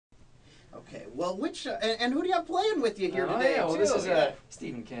Well, and who do you have playing with you here today? Yeah, well, too? this is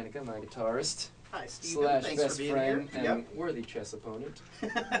Stephen Kanica, my guitarist. Hi, Stephen. Slash Thanks best for being friend here. and worthy chess opponent.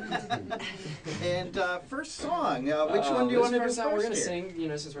 And first song, which one do you want to do first? We're going to sing,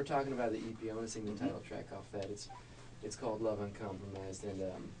 since we're talking about the EP, I want to sing the title track off that. It's called Love Uncompromised, and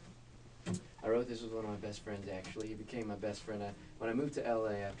I wrote this with one of my best friends, actually. He became my best friend. When I moved to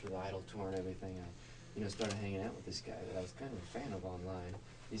LA after the Idol tour and everything, I started hanging out with this guy that I was kind of a fan of online.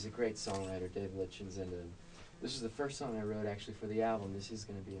 He's a great songwriter, Dave Litchens, and this is the first song I wrote actually for the album. This is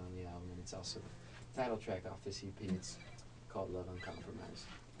going to be on the album, and it's also the title track off this EP. It's called Love Uncompromised.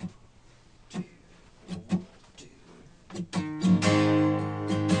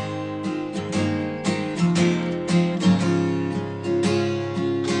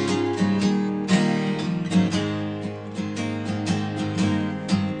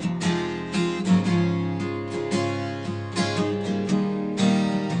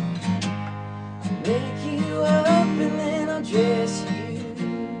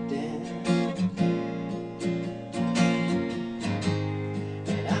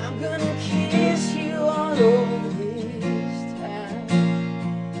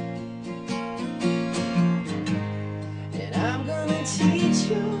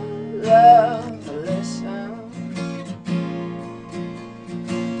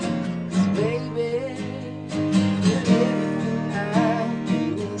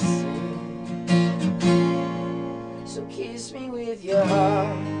 Kiss me with your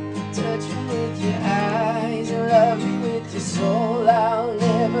heart, touch me with your eyes, and love me with your soul. I'll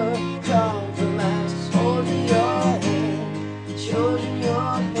never compromise. Holding your hand, showing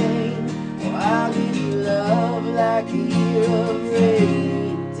your pain. Oh, I'll give you love like a year of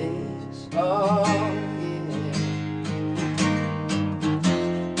rainy days. Oh, yeah.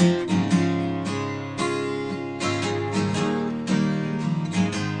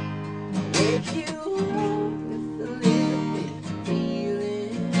 Wake you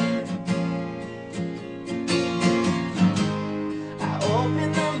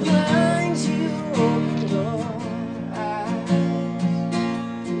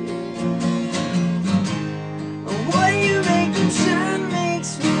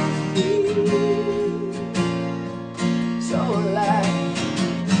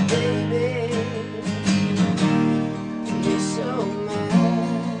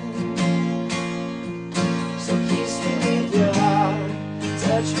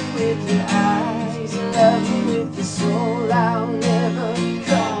with your eyes, and love me with your soul. I'll never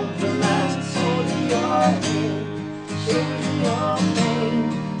compromise. Holding your hand, shaking your pain.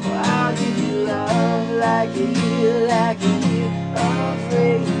 Oh, I'll give you love like a year of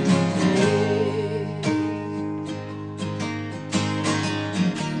rain.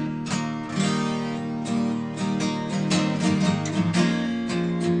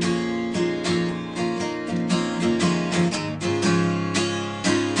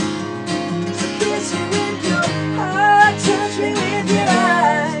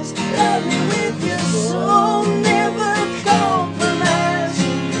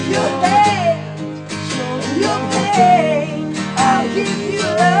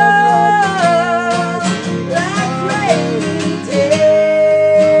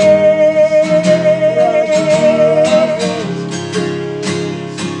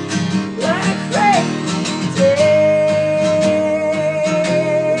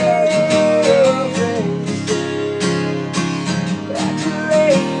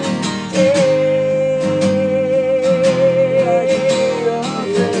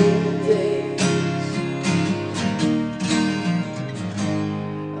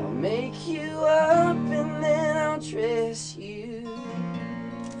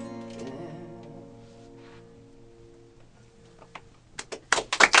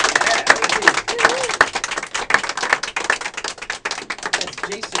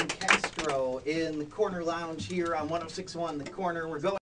 Castro in the Corner Lounge here on 106.1 The Corner. We're going